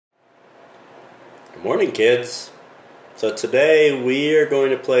Morning, kids. So today we are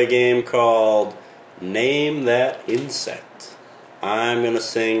going to play a game called Name That Insect. I'm going to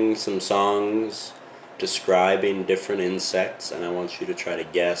sing some songs describing different insects, and I want you to try to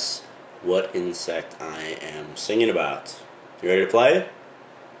guess what insect I am singing about. You ready to play?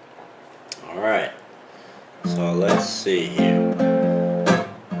 Alright, so let's see here.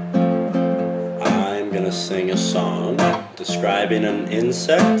 I'm going to sing a song describing an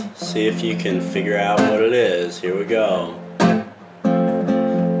insect. See if you can figure out what it is. Here we go.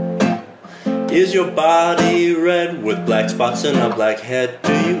 Is your body red with black spots and a black head?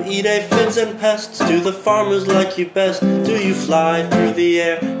 Do you eat aphids and pests? Do the farmers like you best? Do you fly through the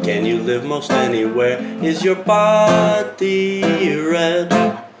air? Can you live most anywhere? Is your body red?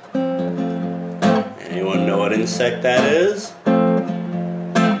 Anyone know what insect that is?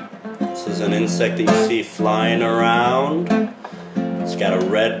 This is an insect that you see flying around. It's got a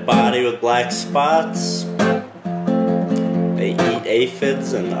red body with black spots. They eat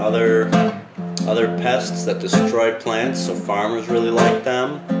aphids and other pests that destroy plants, so farmers really like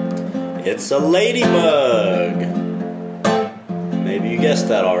them. It's a ladybug. Maybe you guessed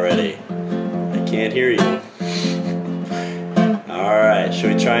that already. I can't hear you. Alright,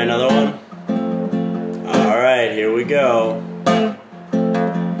 should we try another one? Alright, here we go.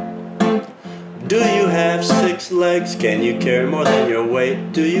 Do you have 6 legs? Can you carry more than your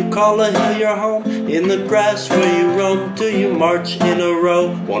weight? Do you call a hill your home? In the grass where you roam? Do you march in a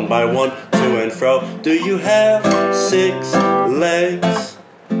row, one by one, to and fro? Do you have 6 legs?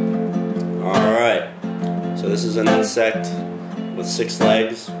 Alright, so this is an insect with 6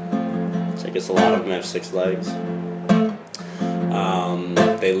 legs. So I guess a lot of them have 6 legs.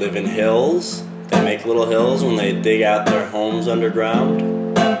 They live in hills. They make little hills when they dig out their homes underground.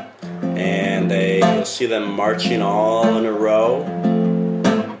 And you'll see them marching all in a row.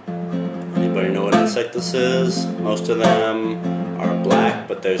 Anybody know what insect this is? Most of them are black,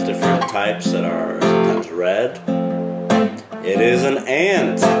 but there's different types that are sometimes red. It is an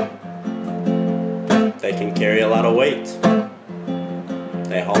ant. They can carry a lot of weight.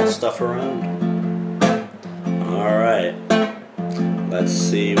 They haul stuff around. Alright, let's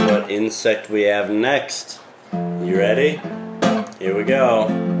see what insect we have next. You ready? Here we go.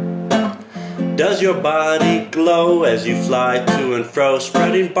 Does your body glow as you fly to and fro,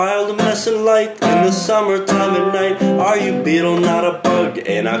 spreading bioluminescent light in the summertime at night? Are you beetle, not a bug,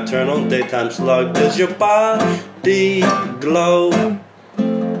 a nocturnal daytime slug? Does your body glow?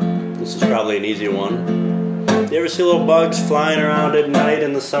 This is probably an easy one. You ever see little bugs flying around at night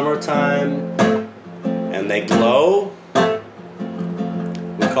in the summertime and they glow?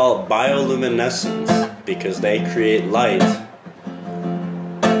 We call it bioluminescence because they create light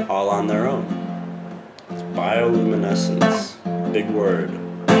all on their own. Bioluminescence. Big word.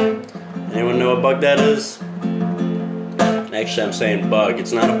 Anyone know what bug that is? Actually, I'm saying bug.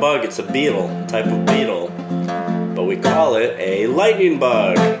 It's not a bug, it's a beetle. A type of beetle. But we call it a lightning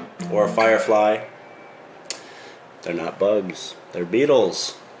bug. Or a firefly. They're not bugs. They're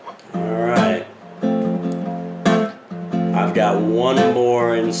beetles. Alright. I've got one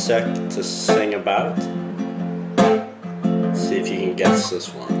more insect to sing about. Let's see if you can guess this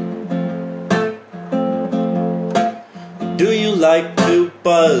one. Do you like to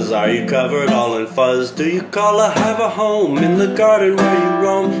buzz? Are you covered all in fuzz? Do you have a home in the garden where you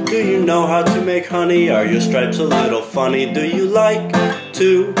roam? Do you know how to make honey? Are your stripes a little funny? Do you like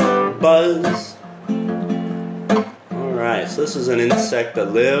to buzz? Alright, so this is an insect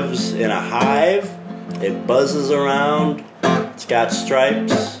that lives in a hive. It buzzes around. It's got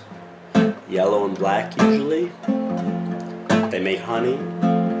stripes, yellow and black usually. They make honey.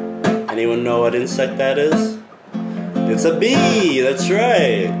 Anyone know what insect that is? It's a bee, that's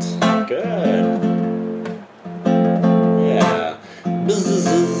right. Good. Yeah.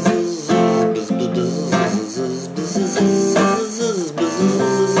 Buzz.